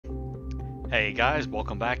Hey guys,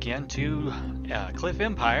 welcome back into Cliff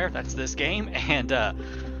Empire. That's this game, and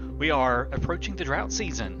we are approaching the drought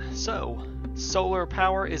season. So, solar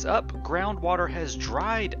power is up, groundwater has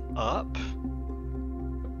dried up,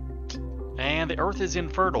 and the earth is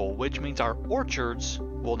infertile, which means our orchards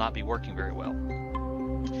will not be working very well.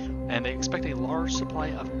 And they expect a large supply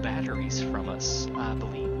of batteries from us. I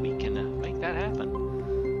believe we can make that happen.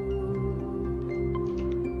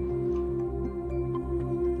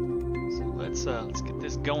 Let's get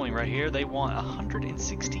this going right here. They want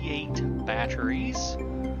 168 batteries.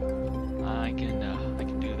 I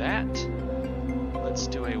can do that. Let's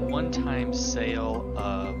do a one-time sale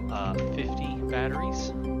of 50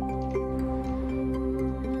 batteries.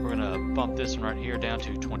 We're gonna bump this one right here down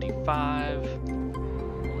to 25. I'm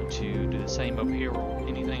going to do the same over here.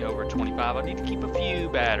 Anything over 25, I need to keep a few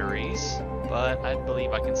batteries, but I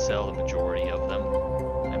believe I can sell the majority of them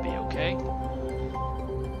and be okay.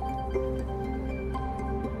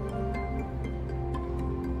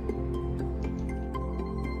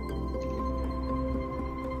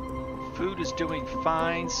 Food is doing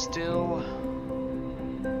fine still.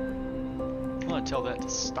 I'm going to tell that to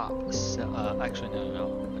stop. Actually,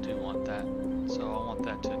 no. I do want that. So I want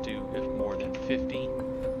that to do if more than 50.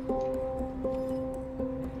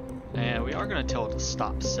 And we are going to tell it to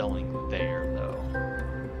stop selling there, though.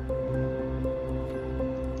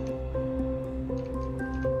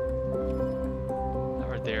 That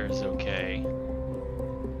right there is okay.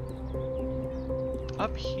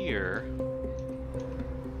 Up here...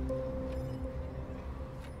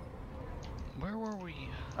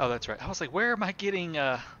 Oh, that's right. I was like, where am I getting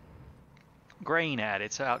grain at?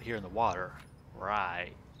 It's out here in the water.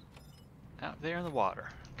 Right. Out there in the water.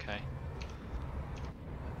 Okay.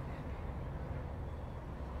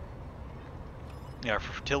 Yeah, our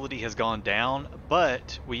fertility has gone down,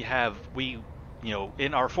 but in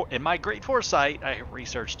my great foresight, I have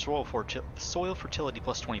researched soil fertility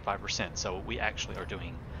plus 25%, so we actually are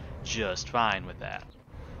doing just fine with that.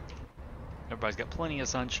 Everybody's got plenty of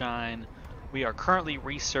sunshine. We are currently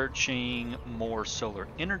researching more solar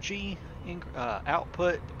energy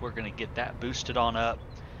output. We're going to get that boosted on up.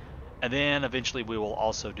 And then eventually we will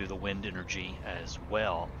also do the wind energy as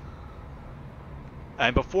well.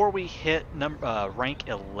 And before we hit rank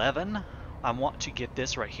 11, I want to get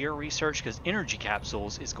this right here researched, because energy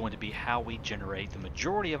capsules is going to be how we generate the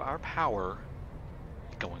majority of our power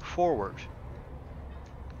going forward.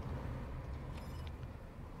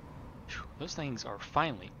 Those things are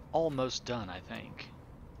finally almost done, I think.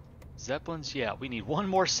 Zeppelins, yeah, we need one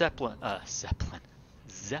more Zeppelin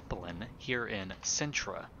here in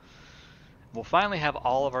Centra. We'll finally have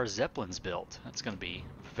all of our Zeppelins built. That's going to be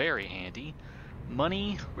very handy.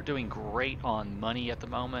 Money, we're doing great on money at the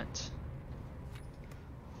moment.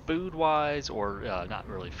 Food-wise, or not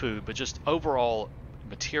really food, but just overall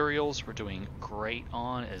materials, we're doing great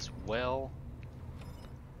on as well.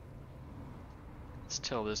 Let's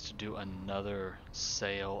tell this to do another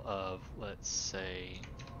sale of, let's say,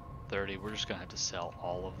 30. We're just going to have to sell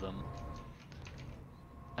all of them.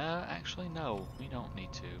 Actually, no, we don't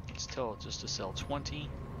need to. Let's tell it just to sell 20.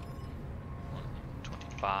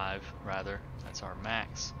 25, rather. That's our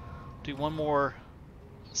max. Do one more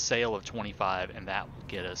sale of 25, and that will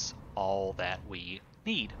get us all that we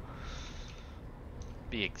need.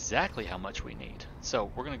 Be exactly how much we need. So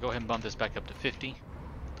we're going to go ahead and bump this back up to 50.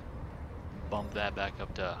 Bump that back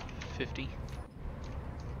up to 50.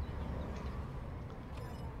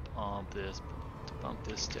 Bump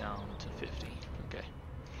this down to 50. Okay.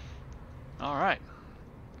 Alright.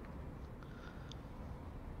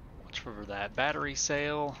 Watch for that battery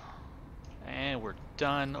sale. And we're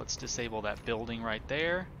done. Let's disable that building right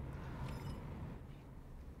there.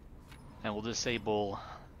 And we'll disable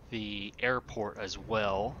the airport as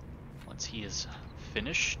well once he is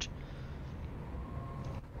finished.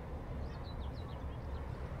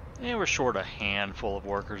 Yeah, we're short a handful of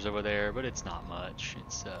workers over there, but it's not much.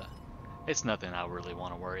 It's nothing I really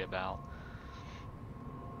want to worry about.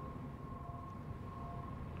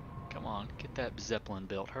 Come on, get that Zeppelin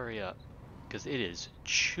built. Hurry up, because it is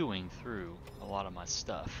chewing through a lot of my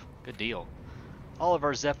stuff. Good deal. All of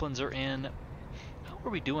our Zeppelins are in. How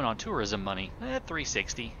are we doing on tourism money?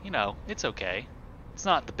 360. You know, it's okay. It's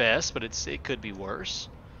not the best, but it could be worse.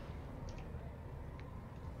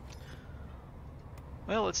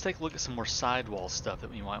 Well, let's take a look at some more sidewall stuff that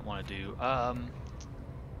we might want to do.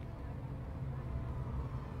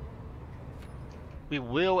 We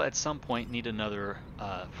will at some point need another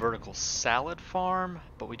vertical salad farm,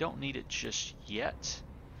 but we don't need it just yet.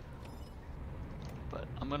 But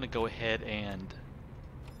I'm going to go ahead and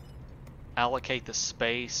allocate the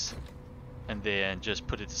space and then just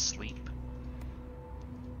put it to sleep.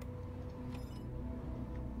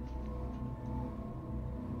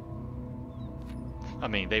 I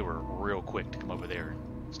mean, they were real quick to come over there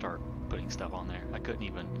and start putting stuff on there. I couldn't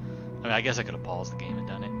even... I mean, I guess I could have paused the game and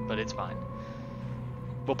done it, but it's fine.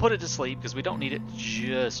 We'll put it to sleep because we don't need it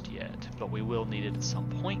just yet, but we will need it at some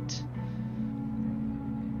point.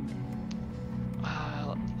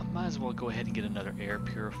 I might as well go ahead and get another air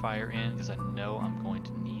purifier in because I know I'm going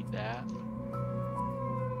to need that.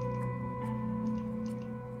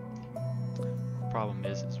 Problem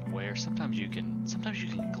is where sometimes you can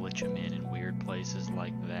glitch them in weird places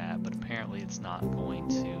like that, but apparently it's not going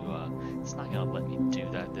to let me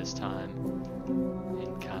do that this time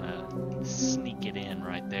and kind of sneak it in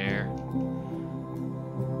right there.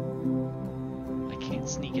 I can't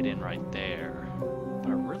sneak it in right there, but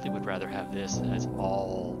I really would rather have this as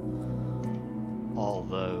all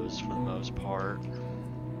those for the most part.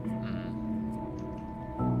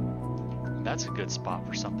 That's a good spot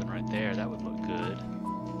for something right there. That would look good.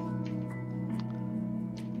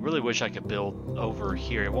 Really wish I could build over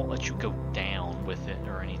here. It won't let you go down with it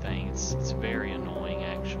or anything. It's very annoying,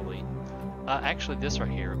 actually. Actually, this right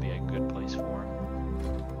here would be a good place for it.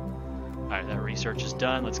 Alright, that research is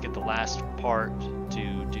done. Let's get the last part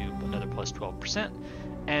to do another plus 12%.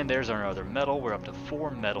 And there's our other metal. We're up to 4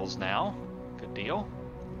 metals now. Good deal.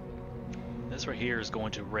 This right here is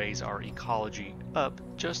going to raise our ecology up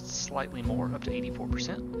just slightly more, up to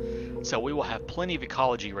 84%. So we will have plenty of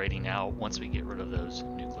ecology rating now once we get rid of those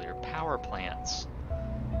nuclear power plants.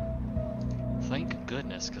 Thank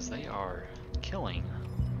goodness, because they are killing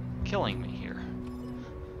me here.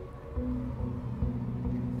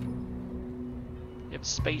 We have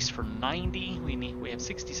space for 90. We have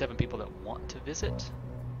 67 people that want to visit.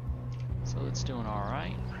 So it's doing all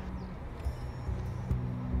right.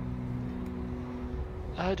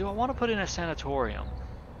 Do I want to put in a sanatorium?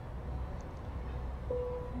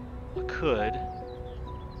 I could.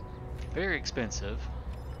 Very expensive.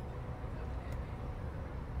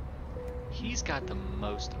 He's got the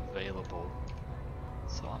most available,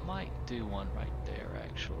 so I might do one right there,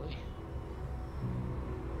 actually.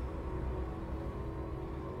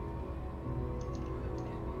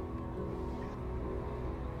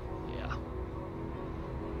 Yeah.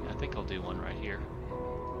 I think I'll do one right here.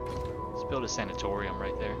 Let's build a sanatorium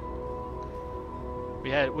right there.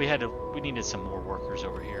 We needed some more workers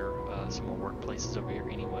over here, some more workplaces over here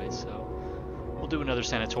anyway, so we'll do another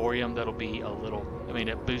sanatorium. That'll be a little, I mean,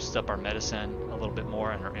 it boosts up our medicine a little bit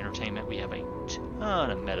more and our entertainment. We have a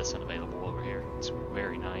ton of medicine available over here. It's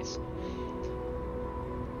very nice.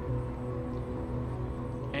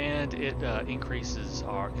 And it increases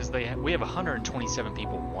our, because we have 127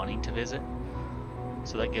 people wanting to visit,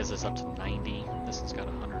 so that gives us up to 90. This one's got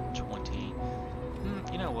 120.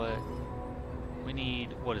 You know what? We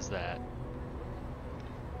need, what is that?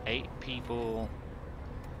 8 people.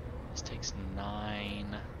 This takes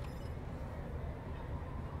 9.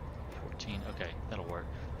 14. Okay, that'll work.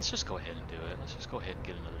 Let's just go ahead and do it. Let's just go ahead and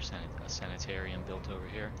get another sanitarium built over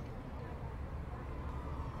here.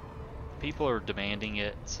 People are demanding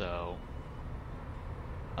it, so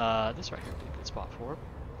this right here would be a good spot for it.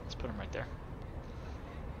 Let's put them right there.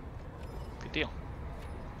 Good deal.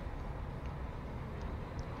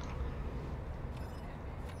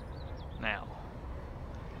 Now,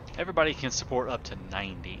 everybody can support up to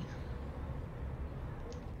 90.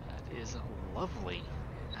 That is lovely.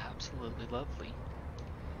 Absolutely lovely.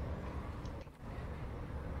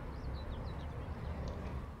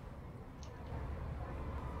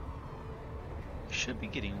 We should be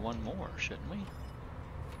getting one more, shouldn't we?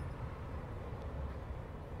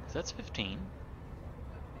 'Cause that's 15.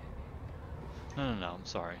 No, I'm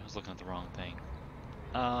sorry. I was looking at the wrong thing.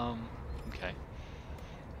 Okay.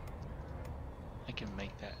 I can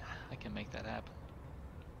make that happen.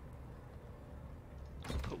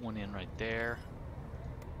 Put one in right there.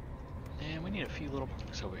 And we need a few little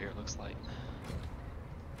blocks over here, it looks like.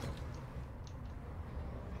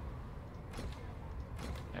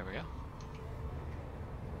 There we go.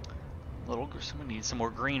 We need some more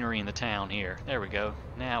greenery in the town here. There we go.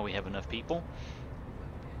 Now we have enough people.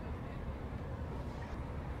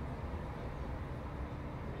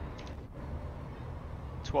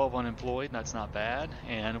 $12 unemployed, that's not bad,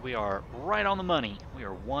 and we are right on the money. We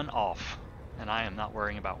are 1 off, and I am not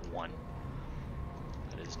worrying about 1.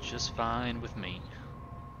 That is just fine with me.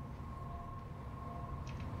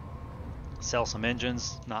 Sell some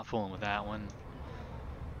engines, not fooling with that one.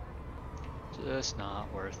 Just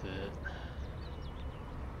not worth it.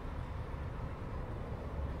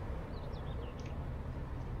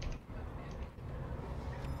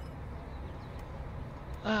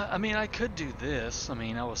 I mean, I could do this. I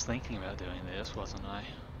mean, I was thinking about doing this, wasn't I?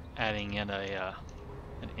 Adding in an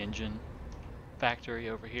engine factory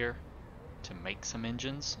over here. to make some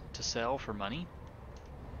engines to sell for money.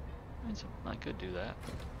 I could do that.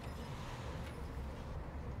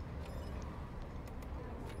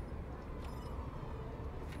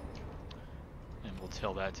 And we'll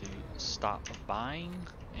tell that to stop buying,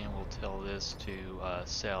 and we'll tell this to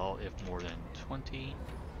sell if more than 20.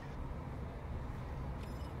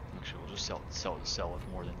 Actually, we'll just sell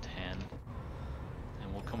if more than 10.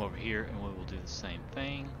 And we'll come over here and we will do the same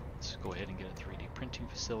thing. Let's go ahead and get a 3D printing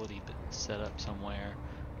facility set up somewhere.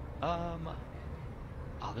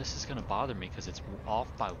 Oh, this is gonna bother me because it's off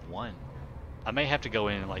by 1. I may have to go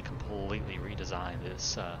in and like completely redesign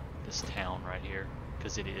this this town right here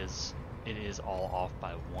because it is all off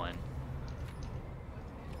by 1.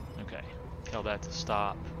 Okay, tell that to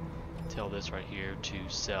stop. Tell this right here to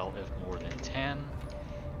sell if more than 10.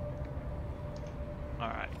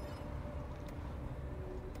 Alright.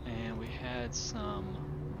 And we had some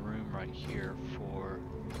room right here for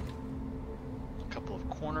a couple of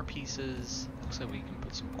corner pieces. Looks like we can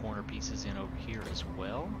put some corner pieces in over here as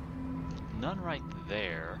well. None right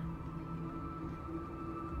there.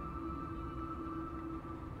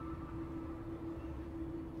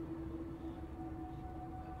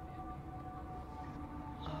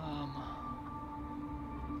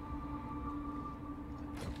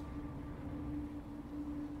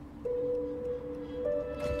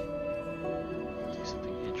 Do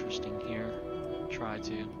something interesting here. Try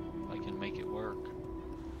to, if I can make it work.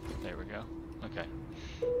 There we go. Okay.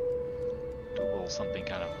 Do a little something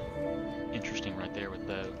kind of interesting right there with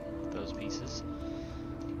those pieces.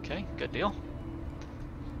 Okay, good deal.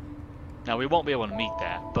 Now we won't be able to meet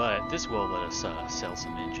that, but this will let us sell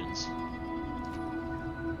some engines.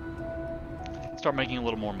 Start making a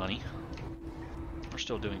little more money. We're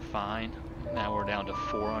still doing fine. Now we're down to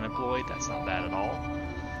 4 unemployed. That's not bad at all.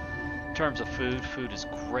 In terms of food, food is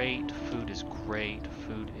great. Food is great.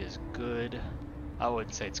 Food is good. I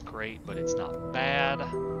wouldn't say it's great, but it's not bad.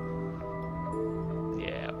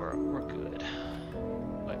 Yeah, we're good.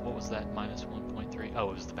 Wait, what was that? Minus 1.3? Oh,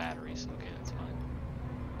 it was the batteries. Okay, that's fine.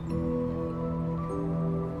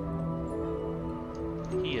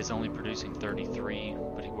 He is only producing 33,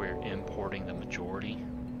 but we're importing the majority.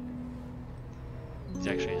 He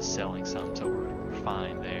actually is selling some, so we're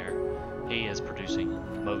fine there. He is producing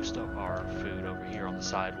most of our food over here on the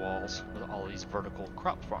sidewalls with all these vertical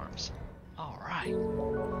crop farms. Alright.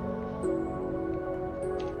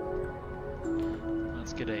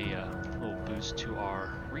 Let's get a little boost to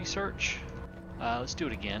our research. Let's do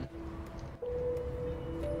it again.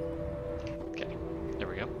 Okay, there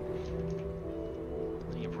we go.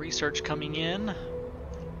 Plenty of research coming in.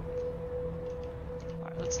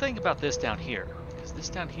 Alright, let's think about this down here. Because this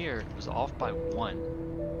down here was off by 1.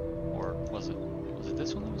 Or was it? Was it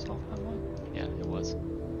this one that was off by 1? Yeah, it was.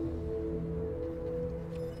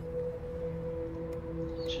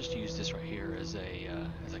 Let's just use this right here as a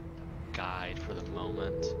guide for the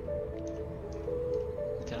moment.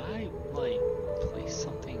 Did I like place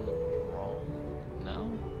something wrong?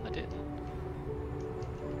 No, I didn't.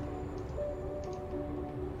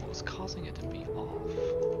 What was causing it to be off?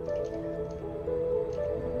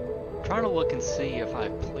 I'm trying to look and see if I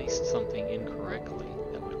placed something incorrectly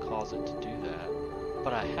that would cause it to do that,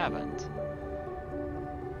 but I haven't.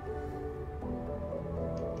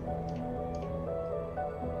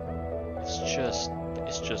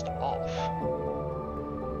 It's just off.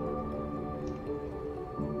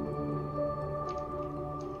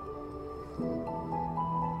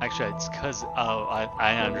 Actually, it's because, oh,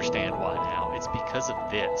 I understand why now. It's because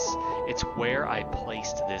of this. It's where I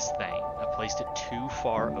placed this thing. I placed it too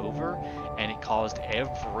far over, and it caused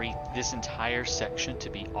this entire section to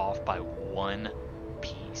be off by 1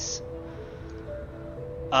 piece.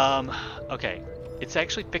 Okay. It's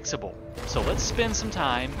actually fixable. So let's spend some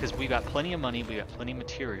time, because we've got plenty of money, we've got plenty of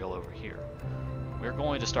material over here. We're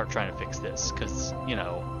going to start trying to fix this, because, you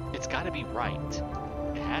know, it's got to be right.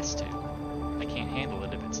 It has to. I can't handle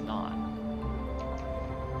it if it's not.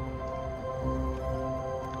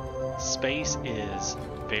 Space is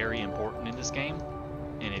very important in this game,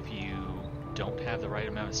 and if you don't have the right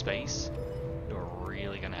amount of space, you're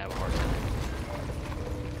really going to have a hard time.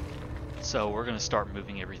 So we're going to start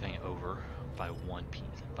moving everything over by 1 piece,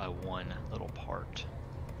 by 1 little part.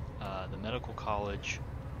 The medical college,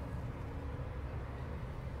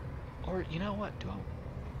 or you know what? Do I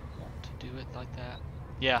want to do it like that?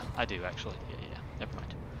 Yeah, I do actually. Yeah. Never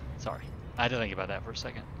mind. Sorry, I had to think about that for a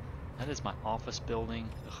second. That is my office building.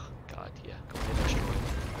 Ugh, God, yeah. Go ahead and destroy it.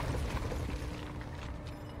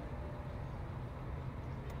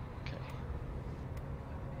 Okay.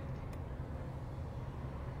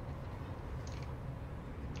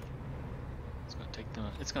 It's going to take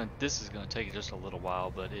This is gonna take just a little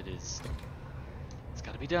while, but it's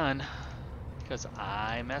got to be done because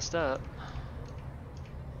I messed up.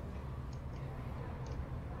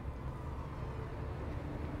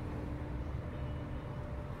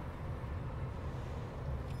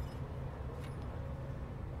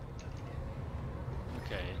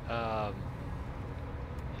 Okay,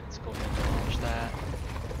 let's go ahead and launch that.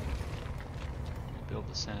 Build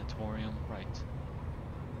the sanatorium, right.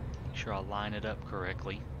 Make sure I line it up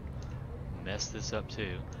correctly. Mess this up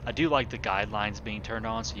too. I do like the guidelines being turned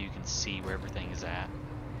on so you can see where everything is at.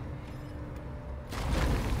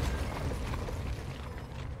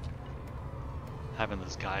 Having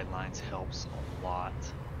those guidelines helps a lot.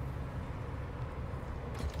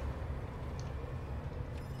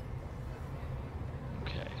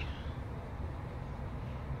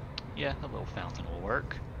 Yeah, a little fountain will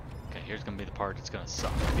work. Okay, here's gonna be the part that's gonna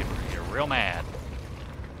suck. People are gonna get real mad.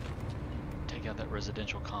 Take out that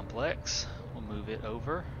residential complex. We'll move it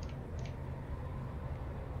over.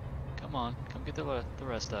 Come on, come get the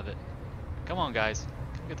rest of it. Come on, guys.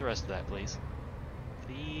 Come get the rest of that, please.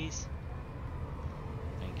 Please.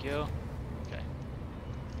 Thank you. Okay.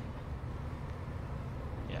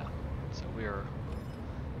 Yeah, so we're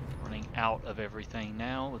running out of everything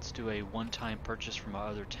now. Let's do a one-time purchase from our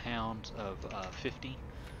other towns of 50.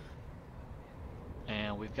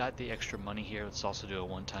 And we've got the extra money here. Let's also do a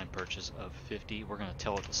one-time purchase of 50. We're going to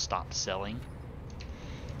tell it to stop selling.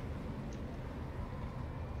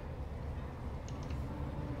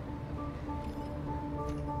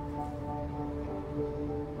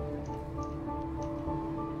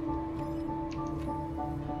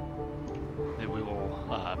 Then we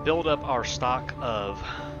will build up our stock of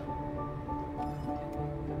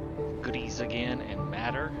goodies again and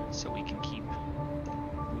matter so we can keep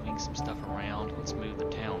moving some stuff around. Let's move the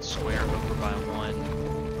town square over by one.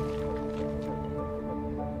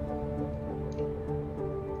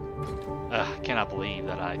 I cannot believe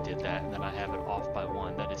that I did that and that I have it off by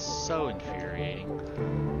one. That is so infuriating.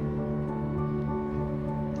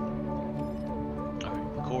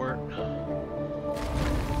 Alright, the court.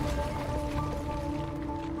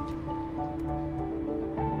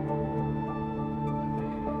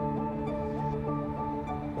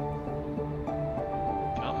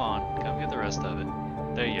 Of it.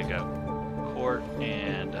 There you go. Court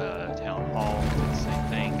and town hall, same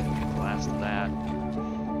thing. Get the last of that.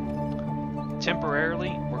 Temporarily,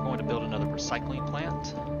 we're going to build another recycling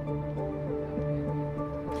plant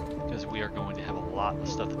because we are going to have a lot of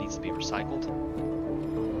stuff that needs to be recycled.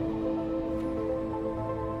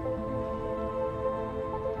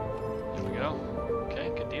 There we go.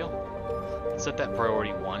 Okay, good deal. Set that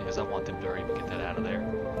priority 1 because I want them to hurry and get that out of there.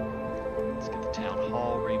 Let's get the town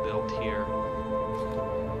hall rebuilt here.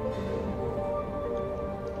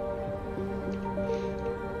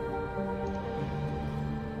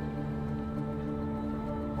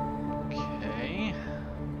 Okay.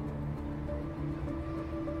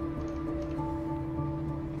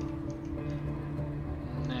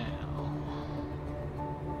 Now,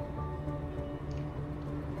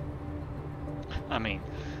 I mean,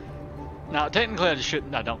 now technically I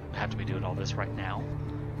don't have to be doing all this right now.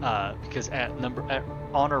 Because at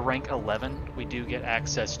honor rank 11, we do get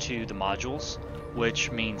access to the modules, which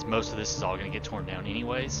means most of this is all going to get torn down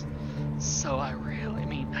anyways. So I really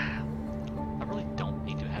don't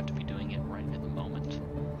need to have to be doing it right at the moment.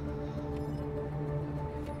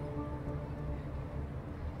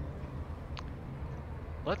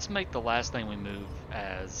 Let's make the last thing we move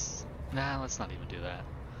as... Nah, let's not even do that.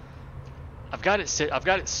 I've got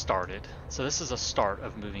it started, so this is a start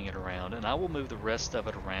of moving it around, and I will move the rest of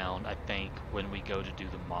it around, I think, when we go to do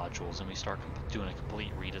the modules and we start doing a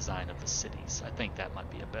complete redesign of the cities. I think that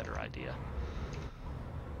might be a better idea.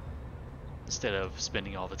 Instead of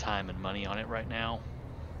spending all the time and money on it right now.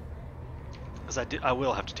 Because I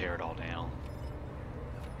will have to tear it all down.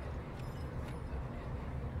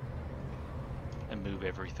 And move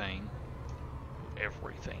everything. Move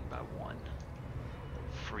everything by one.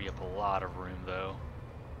 Free up a lot of room though.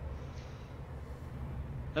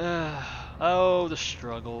 Oh, the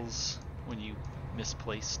struggles when you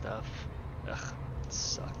misplace stuff. Ugh, it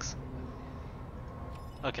sucks.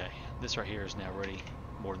 Okay, this right here is now ready.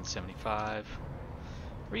 More than 75.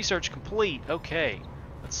 Research complete. Okay,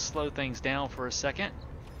 let's slow things down for a second.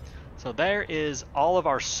 So there is all of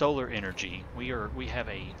our solar energy. We have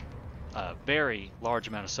a very large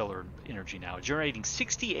amount of solar energy now, generating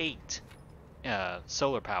 68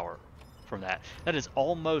 solar power from that. That is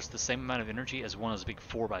almost the same amount of energy as one of those big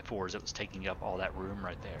 4x4s that was taking up all that room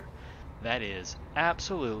right there. That is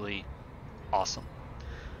absolutely awesome.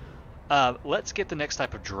 Let's get the next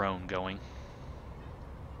type of drone going.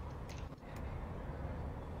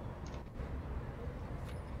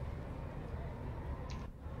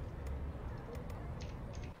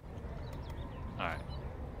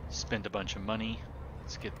 spend a bunch of money.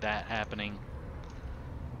 Let's get that happening.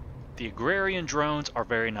 The agrarian drones are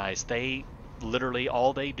very nice. They literally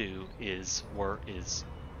all they do is work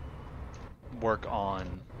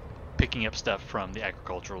on picking up stuff from the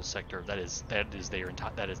agricultural sector. That is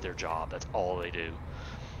their job. That's all they do.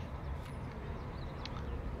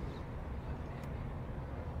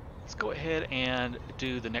 Let's go ahead and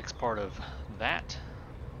do the next part of that.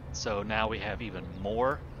 So now we have even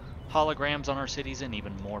more holograms on our cities and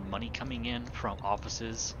even more money coming in from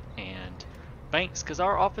offices and banks, because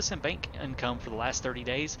our office and bank income for the last 30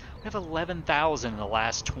 days, we have 11,000 in the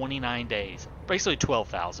last 29 days. Basically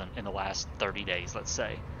 12,000 in the last 30 days, let's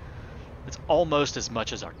say. It's almost as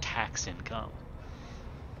much as our tax income.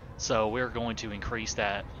 So we're going to increase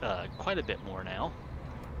that quite a bit more now.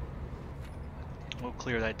 We'll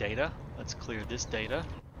clear that data. Let's clear this data.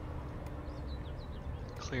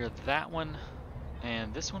 Clear that one.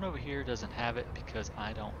 And this one over here doesn't have it because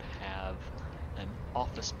I don't have an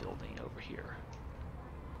office building over here.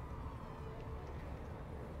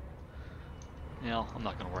 Now, I'm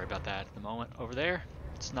not going to worry about that at the moment over there.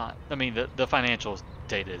 It's not, I mean, the financial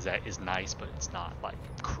data is nice, but it's not like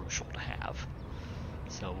crucial to have.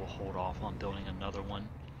 So we'll hold off on building another one.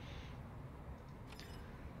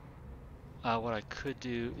 What I could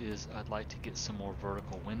do is I'd like to get some more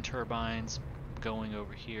vertical wind turbines going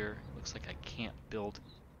over here. Looks like I can't build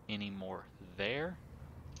any more there.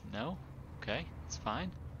 No? Okay, it's fine.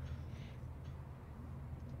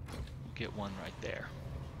 We'll get one right there.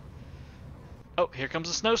 Oh, here comes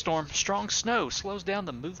a snowstorm. Strong snow slows down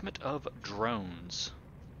the movement of drones.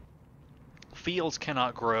 Fields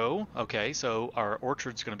cannot grow. Okay, so our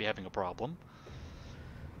orchard's going to be having a problem.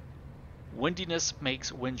 Windiness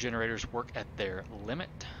makes wind generators work at their limit.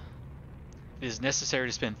 It is necessary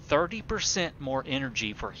to spend 30% more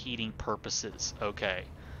energy for heating purposes. Okay.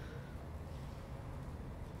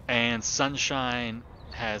 And sunshine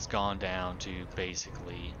has gone down to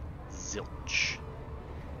basically zilch.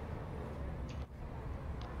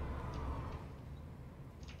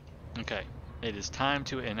 Okay, it is time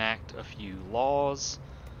to enact a few laws.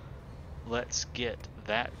 Let's get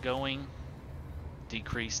that going.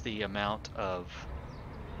 Decrease the amount of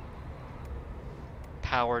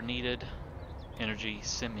power needed. Energy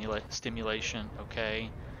stimulation, okay.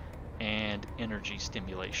 And energy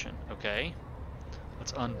stimulation, okay.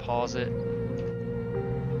 Let's unpause it.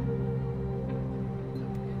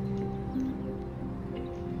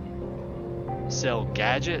 Sell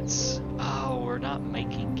gadgets. Oh, we're not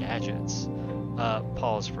making gadgets.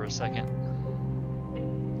 Pause for a second.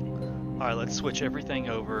 Alright, let's switch everything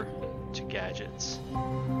over to gadgets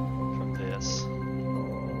from this.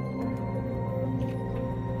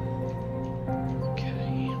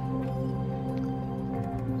 Okay.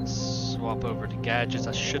 Swap over to gadgets.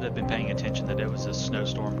 I should have been paying attention that it was a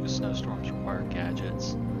snowstorm because snowstorms require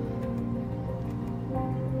gadgets.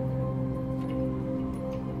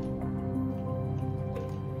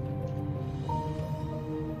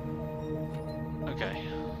 Okay.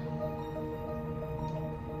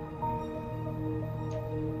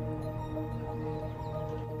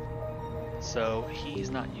 So he's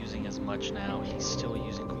not using as much now. He's still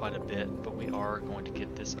using quite a bit, but we are going to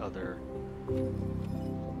get this other.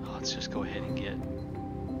 Oh, let's just go ahead and get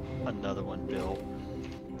another one built.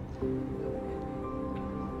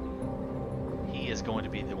 He is going to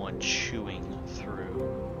be the one chewing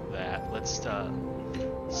through that. Let's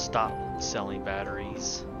stop selling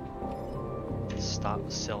batteries.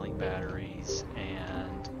 Stop selling batteries,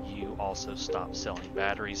 and you also stop selling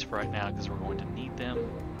batteries for right now because we're going to need them.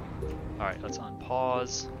 Alright, let's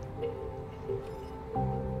unpause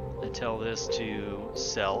and tell this to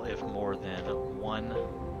sell if more than one.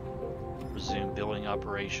 Resume building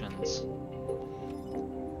operations,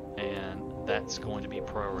 and that's going to be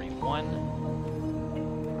priority 1,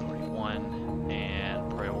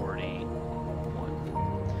 and priority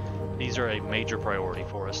 1. These are a major priority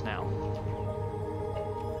for us now.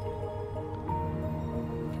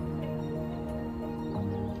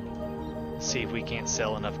 See if we can't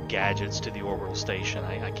sell enough gadgets to the orbital station.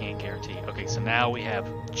 I can't guarantee. Okay, so now we have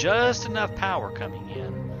just enough power coming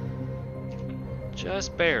in.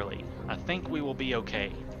 Just barely. I think we will be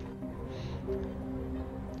okay.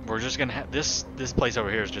 We're just gonna have this place over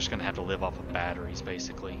here is just gonna have to live off of batteries,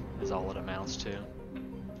 basically, is all it amounts to.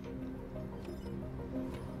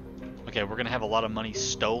 Okay, we're gonna have a lot of money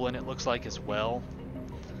stolen, it looks like, as well.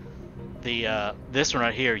 The this one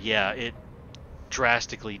right here, yeah, it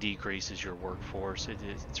drastically decreases your workforce.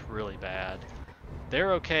 It's really bad.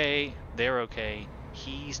 They're okay. They're okay.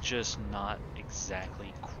 He's just not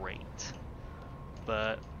exactly great.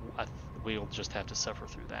 But we'll just have to suffer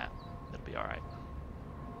through that. It'll be all right.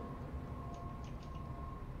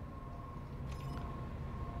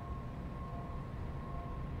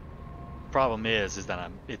 Problem is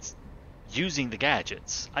that it's using the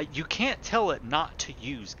gadgets. You can't tell it not to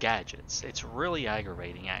use gadgets. It's really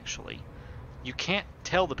aggravating, actually. You can't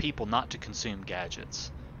tell the people not to consume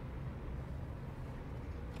gadgets.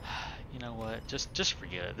 You know what? Just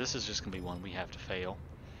forget it. This is just gonna be one we have to fail.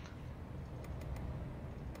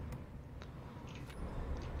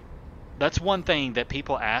 That's one thing that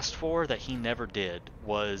people asked for that he never did,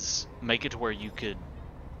 was make it to where you could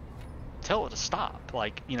tell it to stop.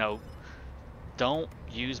 Like, you know, don't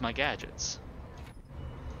use my gadgets.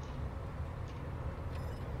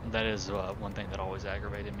 That is one thing that always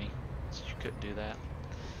aggravated me, is you couldn't do that.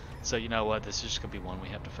 So you know what? This is just gonna be one we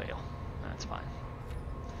have to fail. That's fine.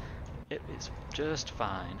 It is just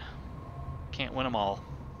fine. Can't win them all.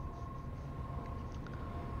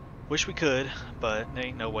 Wish we could, but there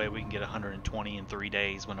ain't no way we can get 120 in 3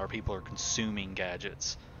 days when our people are consuming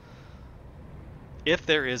gadgets. If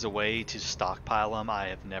there is a way to stockpile them, I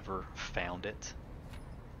have never found it.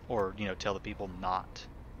 Or, you know, tell the people not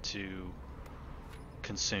to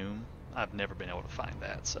consume. I've never been able to find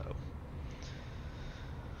that, so.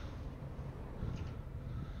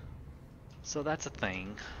 So that's a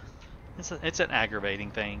thing. It's an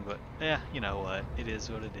aggravating thing, but yeah, you know what? It is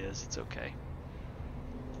what it is. It's okay.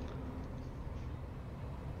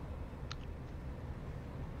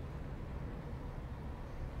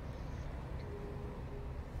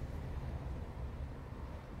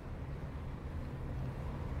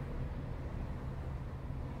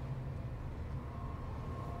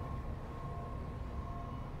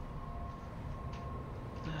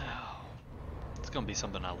 Gonna be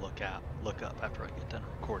something I look up after I get done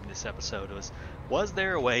recording this episode. Was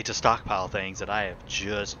there a way to stockpile things that I have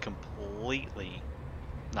just completely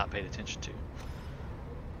not paid attention to?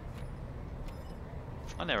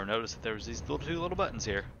 I never noticed that there was these two little buttons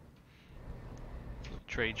here.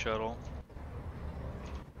 Trade shuttle.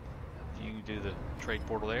 You can do the trade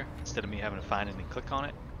portal there instead of me having to find it and click on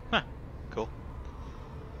it. Huh, cool.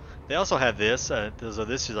 They also have this, so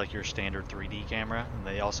this is like your standard 3D camera, and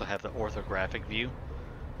they also have the orthographic view,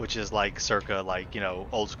 which is like circa, like, you know,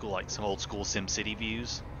 old school, like some old school SimCity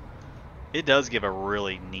views. It does give a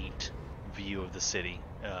really neat view of the city.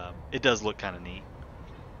 It does look kind of neat.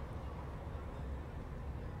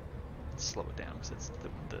 Let's slow it down because it's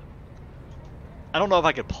the I don't know if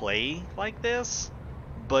I could play like this,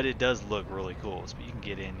 but it does look really cool. So you can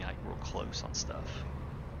get in like real close on stuff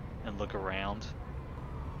and look around.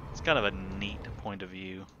 It's kind of a neat point of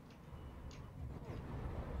view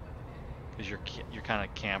because you're kind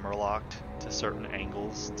of camera locked to certain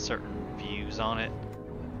angles, certain views on it.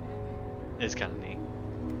 It's kind of neat.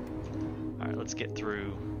 All right, let's get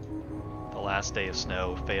through the last day of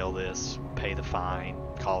snow. Fail this, pay the fine,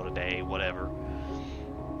 call it a day, whatever.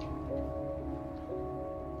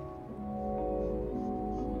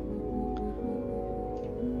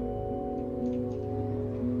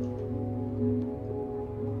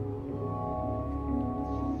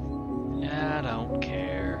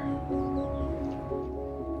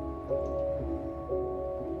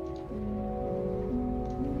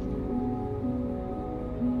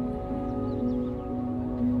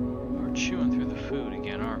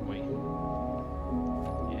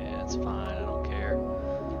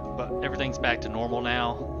 Back to normal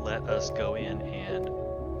now. Let us go in and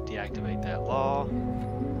deactivate that law.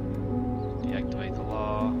 Deactivate the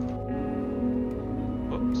law.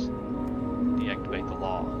 Whoops. Deactivate the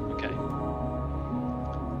law. Okay.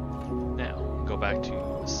 Now, go back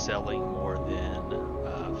to selling more than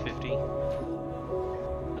 50.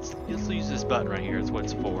 Let's use this button right here. It's what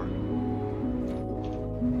it's for.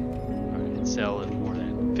 Alright, and sell it more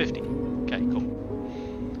than 50. Okay, cool.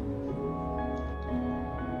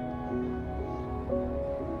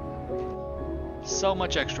 So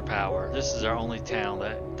much extra power. This is our only town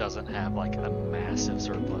that doesn't have like a massive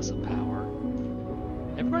surplus of power.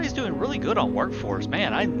 Everybody's doing really good on workforce.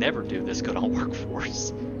 Man, I never do this good on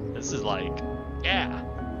workforce. This is like, yeah,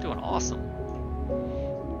 doing awesome.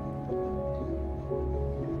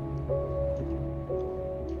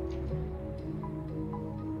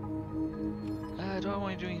 Do I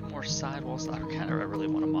want to do any more sidewalks? I really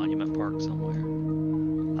want a monument park somewhere.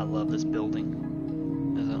 I love this building.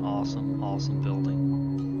 It's an awesome, awesome building.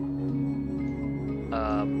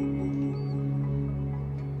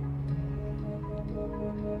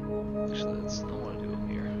 Actually, I want to do them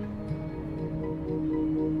here.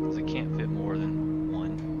 Because it can't fit more than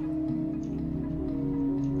one.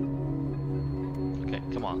 Okay,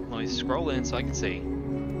 come on. Let me scroll in so I can see.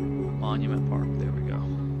 Monument Park. There we go.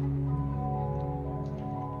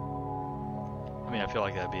 I mean, I feel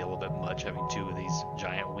like that'd be a little bit much having two of these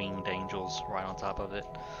giant winged angels right on top of it.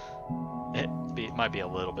 It might be a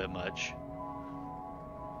little bit much.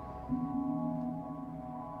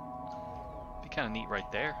 Be kind of neat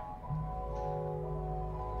right there.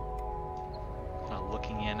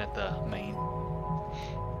 Looking in at the main.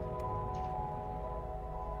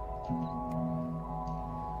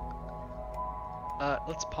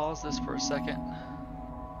 Let's pause this for a second.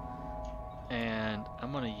 And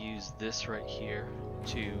I'm going to use this right here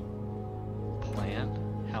to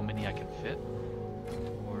plan how many I can fit.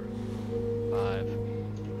 4,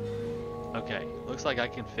 5. Okay, looks like I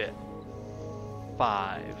can fit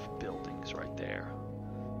 5 buildings right there.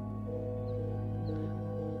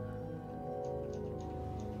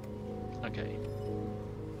 Okay.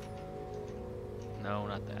 No,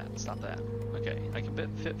 not that. Stop that. Okay, I can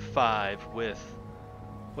fit 5 with,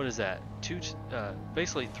 what is that?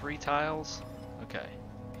 Basically 3 tiles. Okay.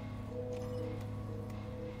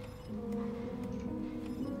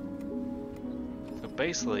 So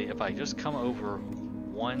basically, if I just come over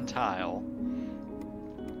 1 tile,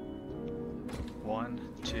 1,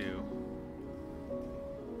 2.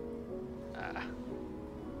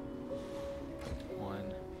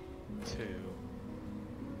 1, 2.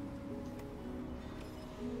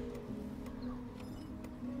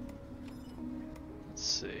 Let's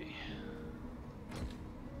see.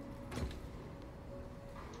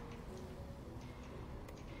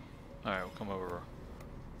 Alright, we'll come over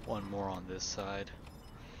 1 more on this side.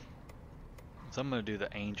 So I'm going to do the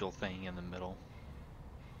angel thing in the middle.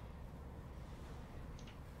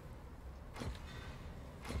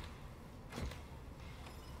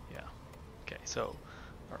 Yeah. Okay, so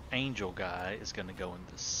our angel guy is going to go in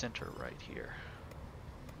the center right here.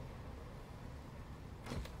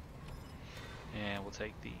 And we'll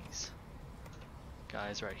take these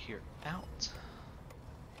guys right here out.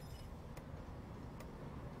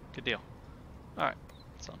 Good deal. Alright,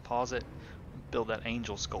 so unpause it. Build that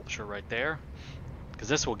angel sculpture right there. Because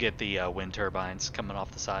this will get the wind turbines coming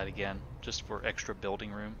off the side again, just for extra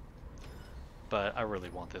building room. But I really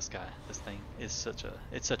want this guy. This thing is such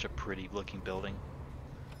a pretty looking building.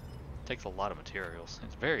 It takes a lot of materials.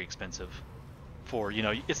 It's very expensive. For, you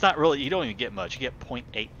know, it's not really, you don't even get much. You get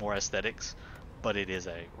 0.8 more aesthetics, but it is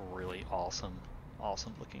a really awesome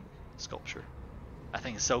looking sculpture. I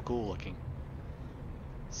think it's so cool looking.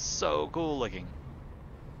 So cool looking.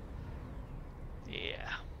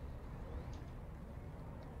 Yeah.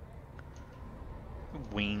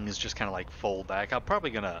 Wings just kind of like fold back. I'm probably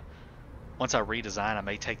gonna, once I redesign, I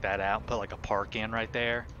may take that out and put like a park in right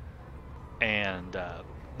there, and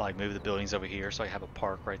like move the buildings over here so I have a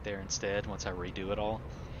park right there instead once I redo it all.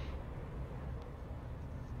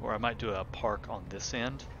 Or I might do a park on this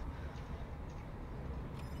end.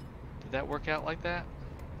 Did that work out like that?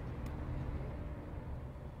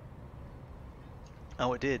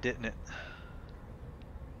 Oh, it did, didn't it?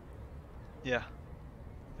 Yeah,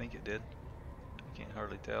 I think it did. I can't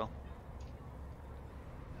hardly tell.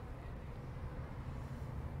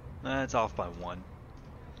 It's off by 1.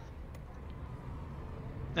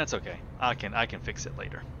 That's okay. I can fix it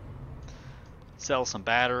later. Sell some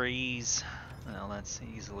batteries. Well, that's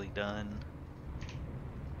easily done.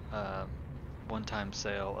 One-time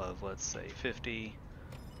sale of, let's say, 50.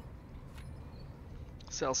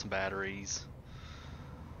 Sell some batteries.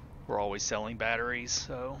 We're always selling batteries,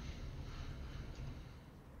 so.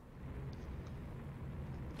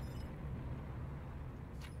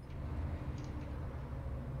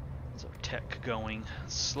 There's our tech going.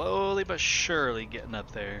 Slowly but surely getting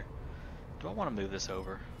up there. Do I want to move this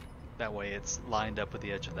over? That way it's lined up with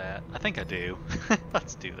the edge of that. I think I do.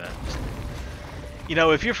 Let's do that. You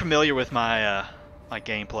know, if you're familiar with my my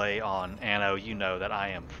gameplay on Anno, you know that I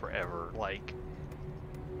am forever like,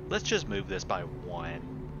 let's just move this by 1.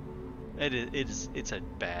 It's a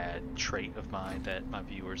bad trait of mine that my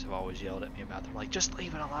viewers have always yelled at me about. They're like, just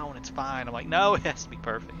leave it alone, it's fine. I'm like, no, it has to be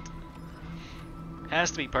perfect. It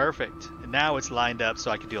has to be perfect. And now it's lined up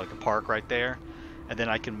so I can do like a park right there. And then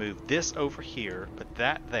I can move this over here, put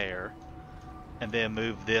that there, and then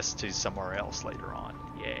move this to somewhere else later on.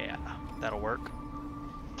 Yeah, that'll work.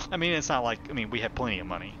 I mean, it's not like, I mean, we have plenty of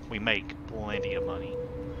money. We make plenty of money.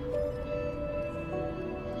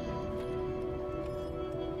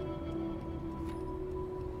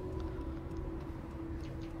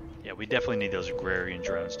 Yeah, we definitely need those agrarian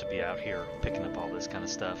drones to be out here picking up all this kind of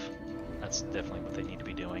stuff. That's definitely what they need to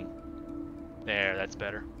be doing. There, that's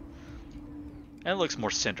better. And it looks more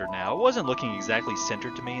centered now. It wasn't looking exactly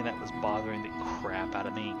centered to me, and that was bothering the crap out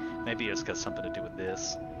of me. Maybe it's got something to do with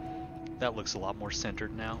this. That looks a lot more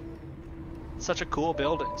centered now. Such a cool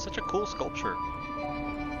building. Such a cool sculpture.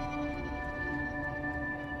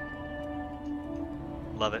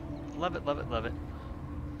 Love it. Love it, love it, love it.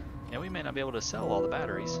 Yeah, we may not be able to sell all the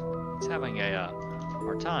batteries. It's having a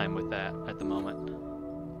hard time with that at the moment.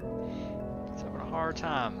 It's having a hard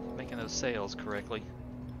time making those sales correctly.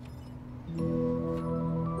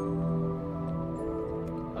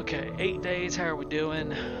 Okay, 8 days, how are we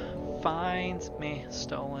doing? Fines, meh.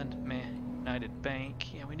 Stolen, meh. United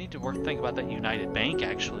Bank. Yeah, we need to think about that United Bank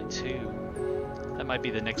actually too. That might be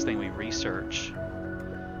the next thing we research.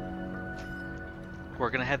 We're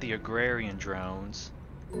gonna have the agrarian drones.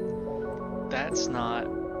 That's not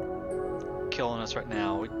killing us right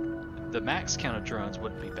now. The max count of drones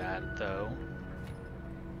wouldn't be bad though.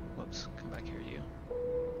 Whoops, come back here, you.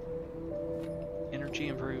 Energy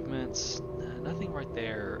improvements. Nothing right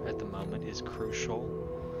there at the moment is crucial.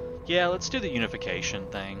 Yeah, let's do the unification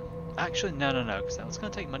thing. Actually, no, because that was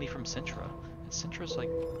going to take money from Sintra. And Sintra's like,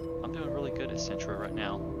 I'm doing really good at Sintra right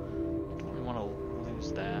now. Don't really want to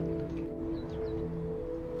lose that.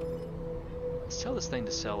 Let's tell this thing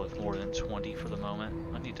to sell if more than 20 for the moment.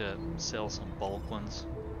 I need to sell some bulk ones.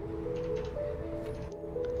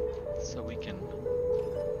 So we can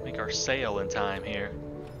make our sale in time here.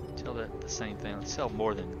 Tell that the same thing. Let's sell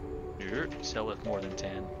more than... Sell it more than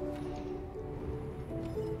 10.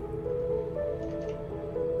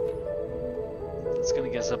 It's gonna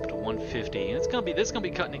get us up to 150, and this is gonna be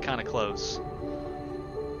cutting it kind of close.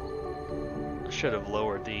 I should have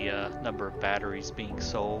lowered the number of batteries being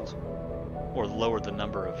sold, or lowered the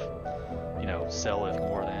number of, you know, sell if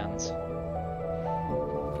more thans.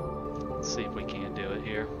 Let's see if we can do it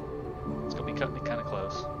here. It's gonna be cutting it kind of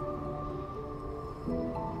close.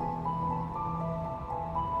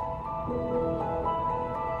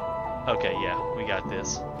 Okay, yeah, we got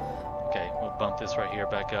this. Okay, we'll bump this right here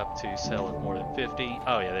back up to sell at more than 50.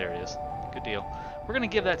 Oh yeah, there it is. Good deal. We're gonna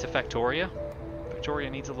give that to Factoria.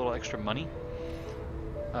 Factoria needs a little extra money.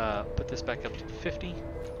 Put this back up to 50.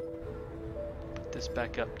 Put this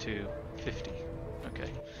back up to 50.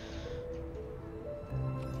 Okay.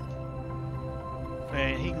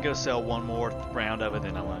 And he can go sell one more round of it,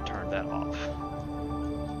 then I'm gonna turn that off.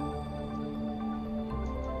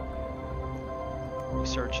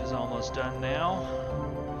 Research is almost done now.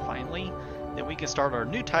 Finally, then we can start our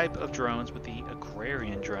new type of drones with the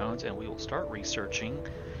agrarian drones, and we will start researching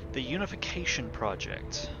the unification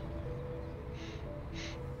project,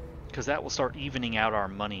 because that will start evening out our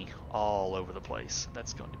money all over the place.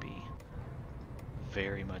 That's going to be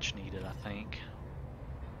very much needed, I think.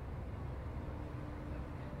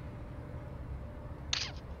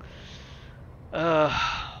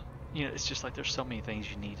 You know, it's just like there's so many things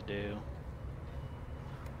you need to do.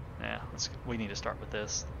 Yeah, we need to start with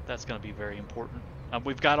this. That's going to be very important.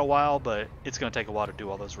 We've got a while, but it's going to take a while to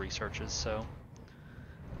do all those researches. So,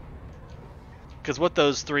 because what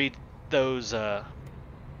this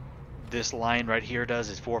line right here does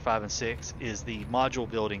is 4, 5, and 6 is the module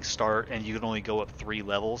building start, and you can only go up 3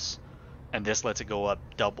 levels, and this lets it go up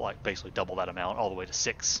double, like basically double that amount, all the way to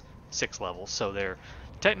six levels. So they're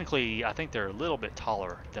technically, I think they're a little bit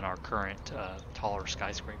taller than our current taller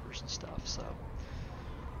skyscrapers and stuff. So.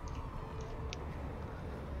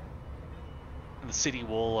 And the city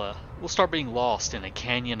will start being lost in a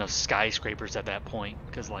canyon of skyscrapers at that point,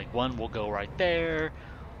 because like one will go right there,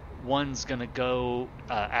 one's gonna go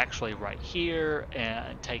actually right here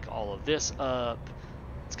and take all of this up.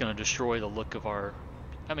 It's gonna destroy the look of our.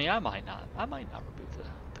 I mean, I might not remove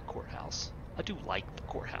the courthouse. I do like the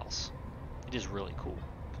courthouse. It is really cool.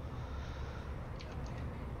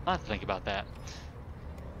 I have to think about that.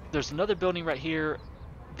 There's another building right here,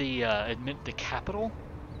 the Capitol.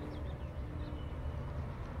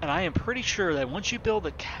 And I am pretty sure that once you build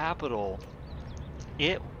the Capitol,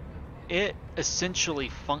 it essentially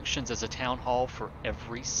functions as a town hall for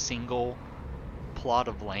every single plot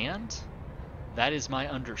of land. That is my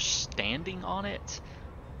understanding on it.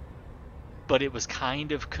 But it was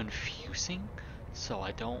kind of confusing, so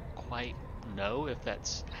I don't quite know if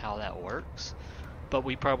that's how that works. But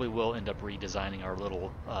we probably will end up redesigning our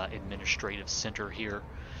little administrative center here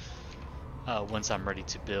once I'm ready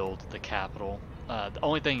to build the Capitol. The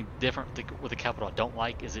only thing different with the Capitol I don't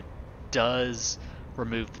like is it does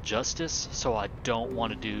remove the justice, so I don't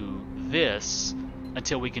want to do this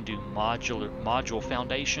until we can do module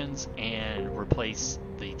foundations and replace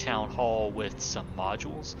the town hall with some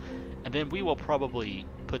modules, and then we will probably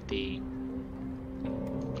put the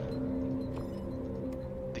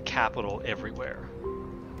Capitol everywhere.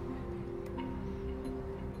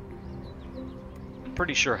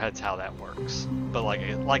 Pretty sure that's how that works, but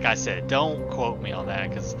like I said, don't quote me on that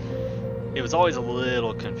because it was always a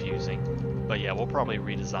little confusing. But yeah, we'll probably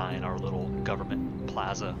redesign our little government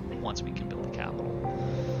plaza once we can build the Capitol.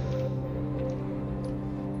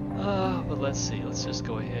 But let's see, let's just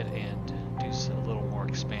go ahead and do a little more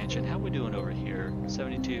expansion. How are we doing over here?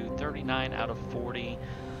 72, 39 out of 40,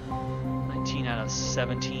 19 out of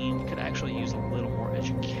 17. We could actually use a little more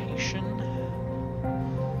education.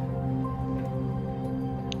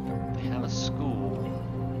 They have a school.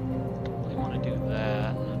 Don't really want to do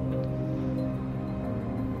that.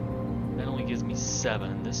 That only gives me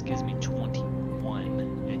 7. This gives me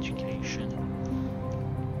 21 education.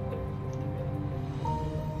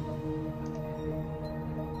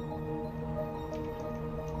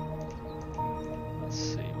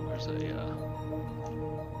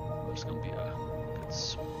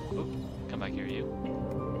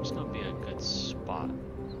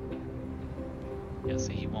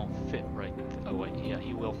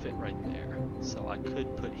 So I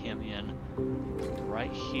could put him in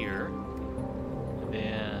right here,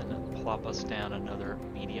 then plop us down another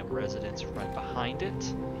medium residence right behind it.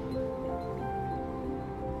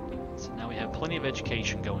 So now we have plenty of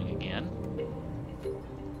education going again.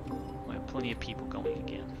 We have plenty of people going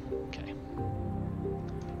again. Okay.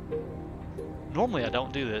 Normally I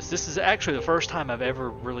don't do this. This is actually the first time I've ever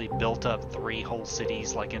really built up 3 whole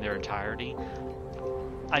cities like in their entirety.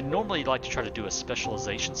 I normally like to try to do a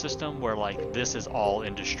specialization system where like this is all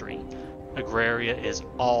industry, Agraria is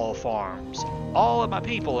all farms, all of my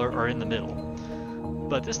people are in the middle.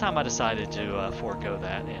 But this time I decided to forego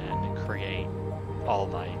that and create all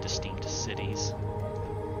my distinct cities.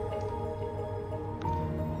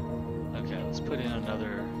 Okay, let's put in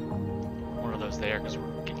another one of those there because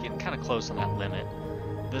we're getting kind of close on that limit.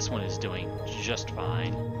 This one is doing just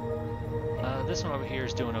fine. This one over here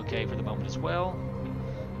is doing okay for the moment as well.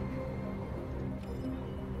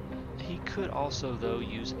 Could also, though,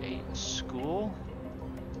 use a school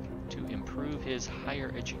to improve his higher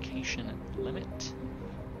education limit.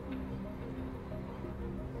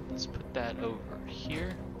 Let's put that over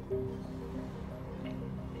here.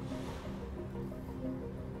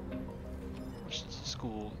 Which is a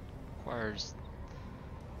school requires.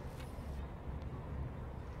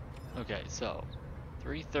 Okay, so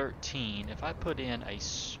 313. If I put in a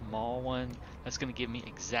small one, that's going to give me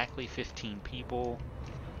exactly 15 people.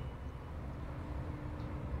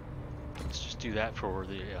 Let's just do that for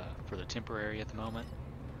the temporary at the moment.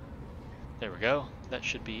 There we go. That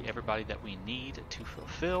should be everybody that we need to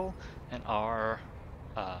fulfill, and our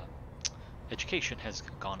education has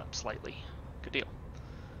gone up slightly. Good deal.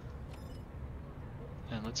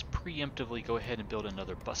 And let's preemptively go ahead and build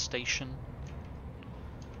another bus station.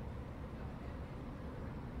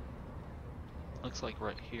 Looks like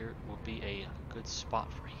right here will be a good spot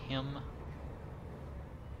for him.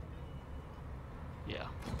 Yeah,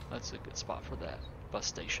 that's a good spot for that bus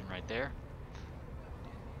station right there.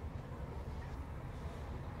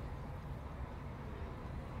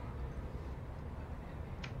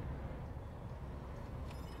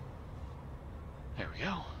 There we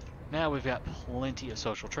go. Now we've got plenty of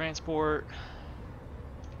social transport.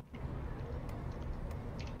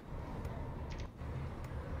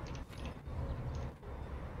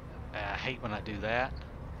 I hate when I do that.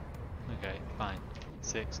 Okay, fine.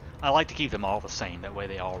 6. I like to keep them all the same, that way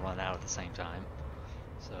they all run out at the same time.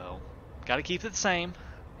 So, gotta keep it the same.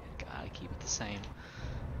 Gotta keep it the same.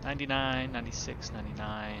 99, 96,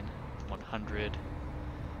 99, 100.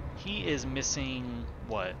 He is missing,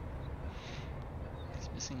 what? He's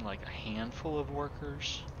missing like a handful of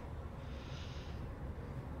workers.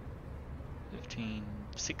 15,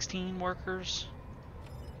 16 workers.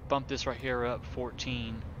 Bump this right here up,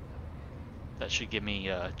 14. That should give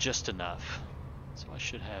me just enough. So I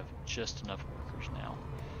should have just enough workers now.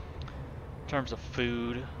 In terms of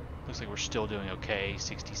food, looks like we're still doing okay.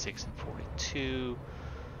 66 and 42.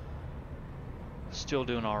 Still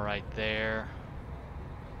doing all right there.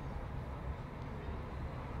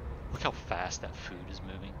 Look how fast that food is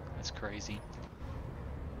moving. That's crazy.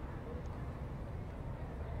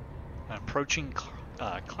 Approaching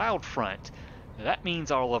cloud front. That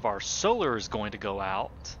means all of our solar is going to go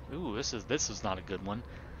out. Ooh, this is not a good one.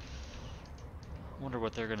 Wonder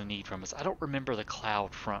what they're going to need from us. I don't remember the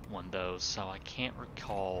cloud front one though, so I can't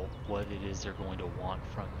recall what it is they're going to want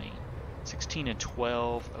from me. 16 and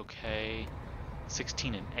 12, okay.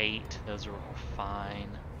 16 and 8, those are all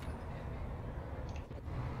fine.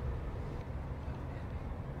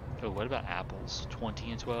 Oh, what about apples?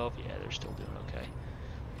 20 and 12? Yeah, they're still doing okay.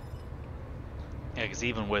 Yeah, because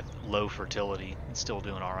even with low fertility, it's still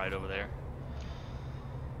doing alright over there.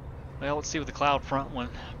 Well, let's see what the cloud front one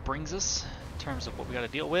brings us in terms of what we got to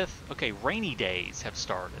deal with. Okay, rainy days have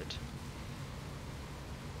started.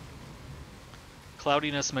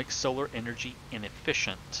 Cloudiness makes solar energy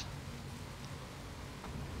inefficient.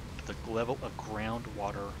 The level of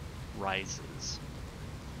groundwater rises.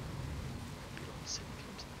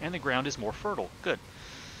 And the ground is more fertile. Good.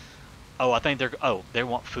 Oh, I think they're... Oh, they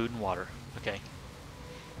want food and water. Okay.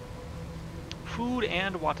 Food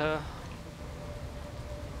and water.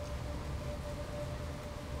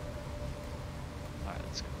 Alright,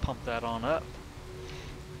 let's pump that on up.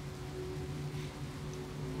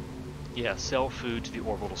 Yeah, sell food to the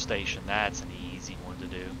orbital station. That's an easy one to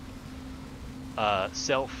do.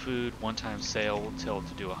 Sell food, one-time sale will tell it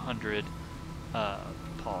to do 100.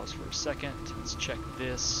 Pause for a second. Let's check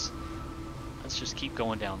this. Let's just keep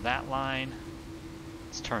going down that line.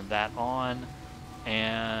 Let's turn that on.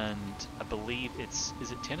 And I believe it's...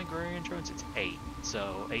 Is it 10 agrarian drones? It's 8.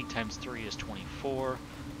 So 8 times 3 is 24.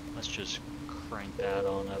 Let's just crank that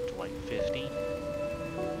on up to like 50.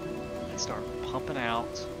 And start pumping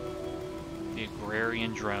out the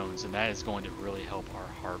agrarian drones, and that is going to really help our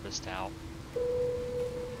harvest out.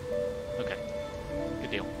 Okay,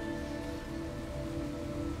 good deal.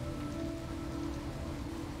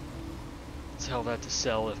 Tell that to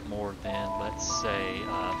sell if more than, let's say,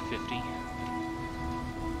 50.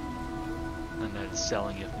 And that is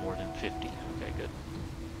selling if more than 50. Okay, good.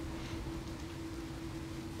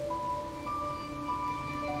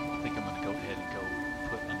 I think I'm going to go ahead and go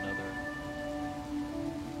put another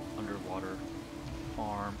underwater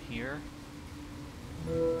farm here.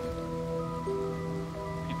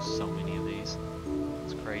 So many of these.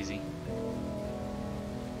 It's crazy.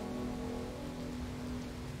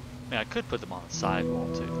 I mean, I could put them on the sidewall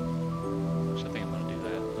too. Which I think I'm going to do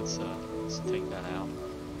that. Let's take that out.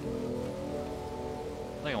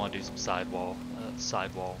 I think I want to do some sidewall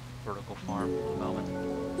vertical farm at the moment.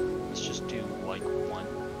 Let's just do like one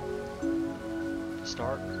to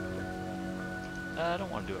start. I don't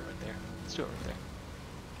want to do it right there. Let's do it right there.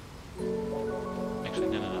 Actually,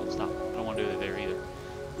 no, stop. I don't want to do it there either.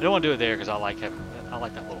 I don't want to do it there because I like that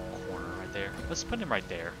little corner right there. Let's put him right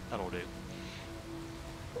there. That'll do.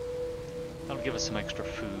 That'll give us some extra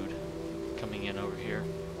food coming in over here.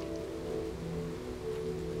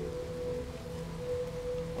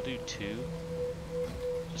 I'll do 2,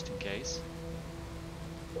 just in case.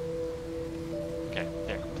 Okay,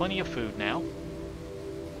 there. Plenty of food now.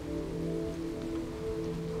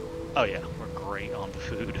 Oh yeah, we're great on the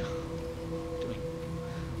food.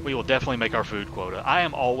 We will definitely make our food quota. I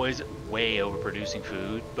am always way overproducing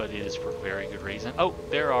food, but it is for very good reason. Oh,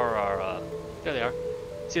 there are our, there they are.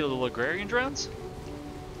 See the little agrarian drones?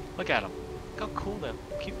 Look at them. Look how cool,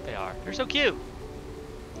 cute they are. They're so cute.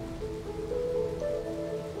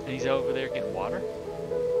 And he's over there getting water.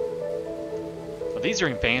 Well, these are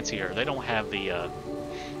even fancier. They don't have the,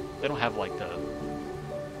 they don't have like the,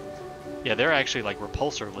 yeah, they're actually like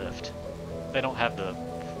repulsor lift. They don't have the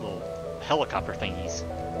little helicopter thingies.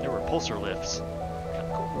 They're repulsor lifts. Kind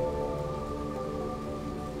of cool.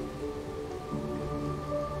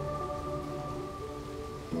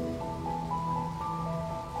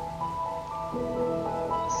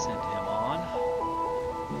 Send him on.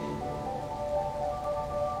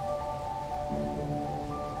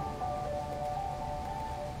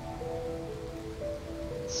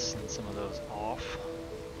 Send some of those off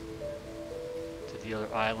to the other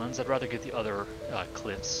islands. I'd rather get the other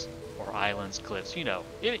cliffs. Or islands, cliffs, you know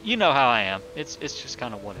how I am. It's just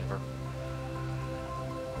kind of whatever.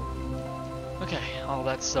 Okay, all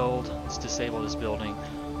that's sold. Let's disable this building.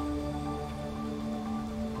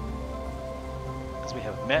 Because we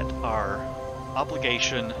have met our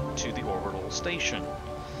obligation to the orbital station.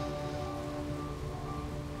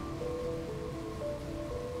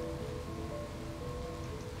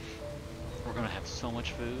 We're gonna have so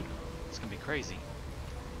much food. It's gonna be crazy.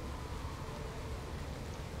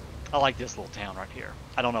 I like this little town right here.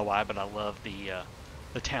 I don't know why, but I love the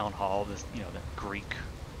town hall. This, you know, that Greek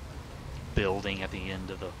building at the end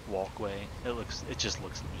of the walkway. It just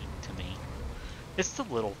looks neat to me. It's the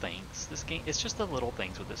little things. This game. It's just the little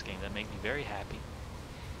things with this game that make me very happy.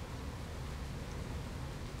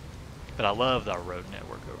 But I love our road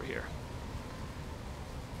network over here.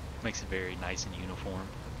 Makes it very nice and uniform.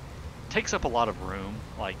 Takes up a lot of room.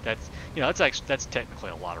 Like that's technically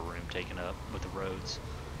a lot of room taken up with the roads.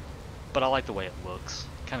 But I like the way it looks.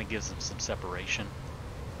 Kind of gives them some separation.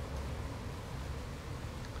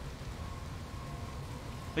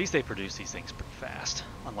 At least they produce these things pretty fast.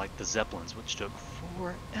 Unlike the Zeppelins, which took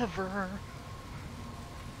forever.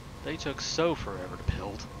 They took so forever to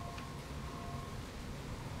build.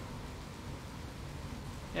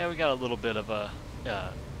 Yeah, we got a little bit of a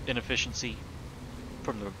inefficiency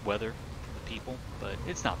from the weather, from the people, but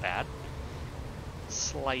it's not bad.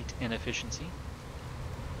 Slight inefficiency.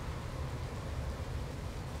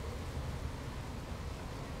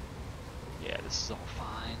 Yeah, this is all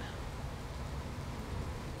fine.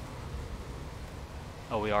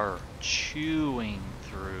 Oh, we are chewing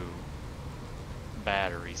through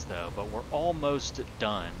batteries though, but we're almost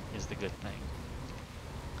done is the good thing.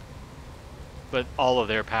 But all of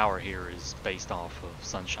their power here is based off of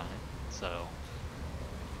sunshine, so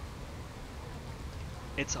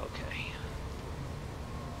it's okay.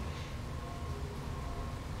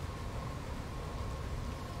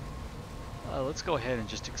 Let's go ahead and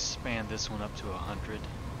just expand this one up to 100.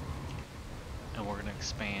 And we're going to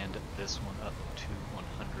expand this one up to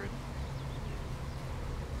 100.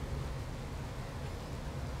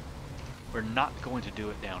 We're not going to do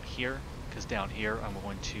it down here, because down here I'm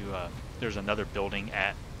going to, there's another building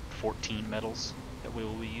at 14 metals that we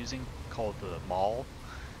will be using called the mall.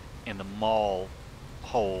 And the mall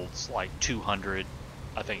holds like 200,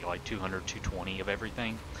 I think like 200, 220 of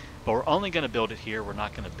everything. But we're only going to build it here. We're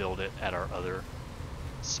not going to build it at our other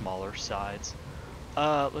smaller sides.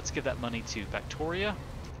 Let's give that money to Victoria.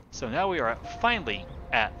 So now we are finally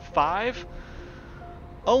at 5.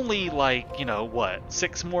 Only like, you know, what,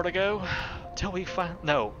 6 more to go? Till we find,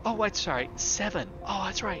 no. Oh, wait, sorry, 7. Oh,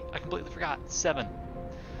 that's right. I completely forgot. 7.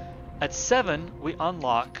 At 7, we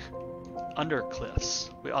unlock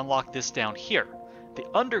undercliffs. We unlock this down here. The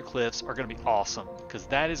undercliffs are going to be awesome, because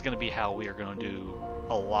that is going to be how we are going to do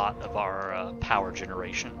a lot of our power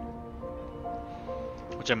generation.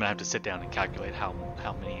 Which I'm going to have to sit down and calculate how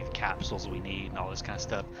many capsules we need and all this kind of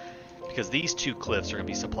stuff. Because these 2 cliffs are going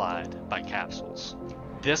to be supplied by capsules.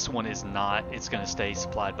 This one is not. It's going to stay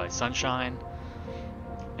supplied by sunshine.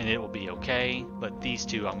 And it will be okay. But these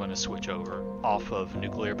 2 I'm going to switch over off of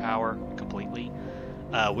nuclear power completely.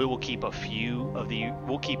 We will keep a few of the...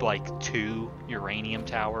 We'll keep like 2 uranium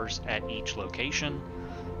towers at each location.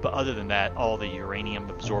 But other than that, all the uranium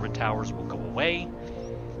absorbent towers will go away.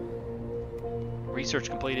 Research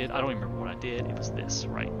completed. I don't even remember what I did. It was this,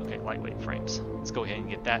 right? Okay, lightweight frames. Let's go ahead and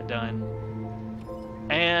get that done.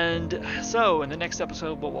 And so in the next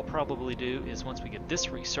episode, what we'll probably do is once we get this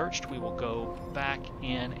researched, we will go back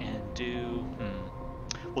in and do...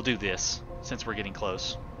 We'll do this, since we're getting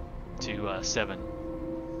close to 7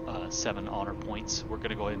 honor points. We're going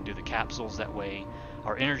to go ahead and do the capsules. That way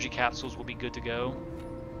our energy capsules will be good to go.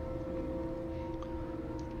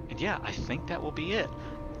 And yeah, I think that will be it.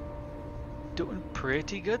 Doing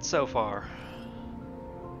pretty good so far.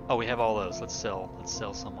 Oh, we have all those. Let's sell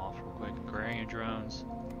some off real quick. Agrarian drones.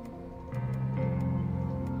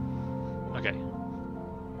 Okay.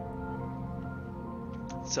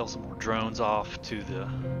 Sell some more drones off to the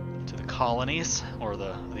colonies or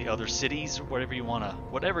the other cities, whatever you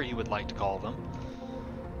would like to call them.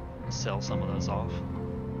 Sell some of those off.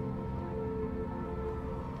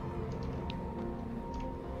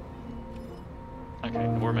 Okay,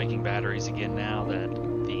 we're making batteries again now that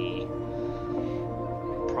the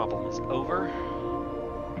problem is over.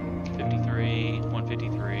 53,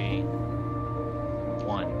 153,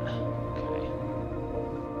 1. Okay.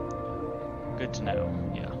 Good to know.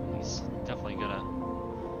 Yeah, he's definitely gonna...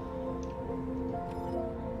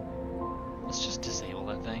 Let's just disable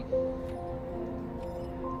that thing.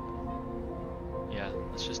 Yeah,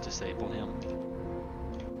 let's just disable him.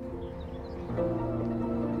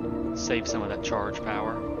 Save some of that charge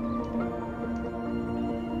power.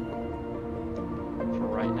 For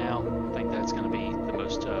right now, I think that's going to be the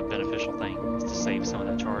most beneficial thing, is to save some of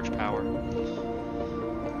that charge power.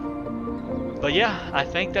 But yeah, I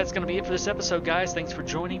think that's going to be it for this episode, guys. Thanks for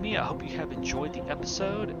joining me. I hope you have enjoyed the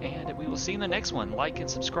episode, and we will see you in the next one. Like and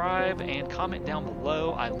subscribe, and comment down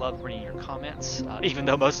below. I love reading your comments, even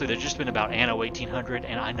though mostly they've just been about Anno 1800,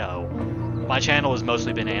 and I know my channel has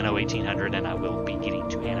mostly been Anno 1800, and I will be getting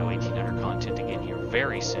to Anno 1800 content again here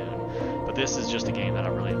very soon. But this is just a game that I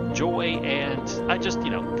really enjoy, and I just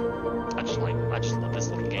love this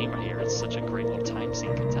little game right here. It's such a great little time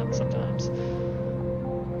sink sometimes.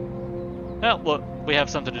 Well, look, we have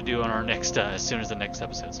something to do on our next, as soon as the next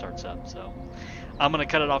episode starts up. So I'm going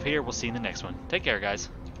to cut it off here. We'll see you in the next one. Take care, guys.